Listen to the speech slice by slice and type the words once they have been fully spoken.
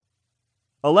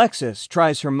Alexis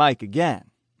tries her mic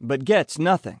again, but gets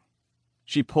nothing.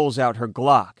 She pulls out her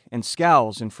Glock and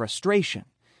scowls in frustration.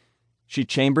 She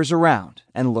chambers around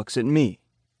and looks at me.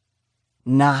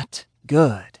 Not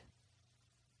good.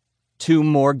 2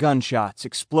 more gunshots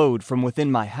explode from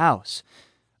within my house.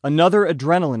 Another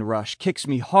adrenaline rush kicks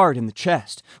me hard in the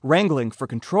chest, wrangling for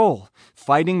control,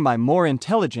 fighting my more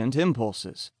intelligent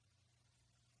impulses.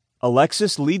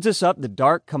 Alexis leads us up the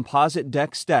dark composite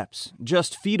deck steps,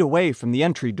 just feet away from the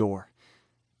entry door.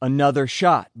 Another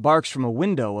shot barks from a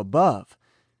window above.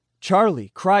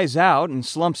 Charlie cries out and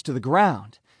slumps to the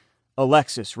ground.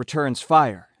 Alexis returns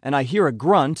fire, and I hear a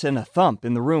grunt and a thump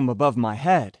in the room above my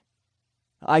head.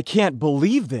 I can't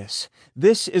believe this.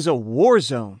 This is a war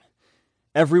zone.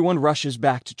 Everyone rushes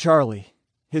back to Charlie.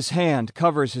 His hand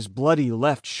covers his bloody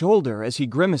left shoulder as he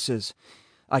grimaces.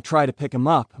 I try to pick him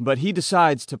up, but he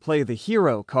decides to play the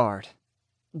hero card.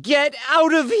 "Get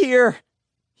out of here!"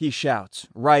 he shouts,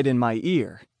 right in my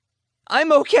ear.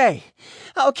 "I'm okay.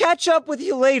 I'll catch up with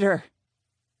you later."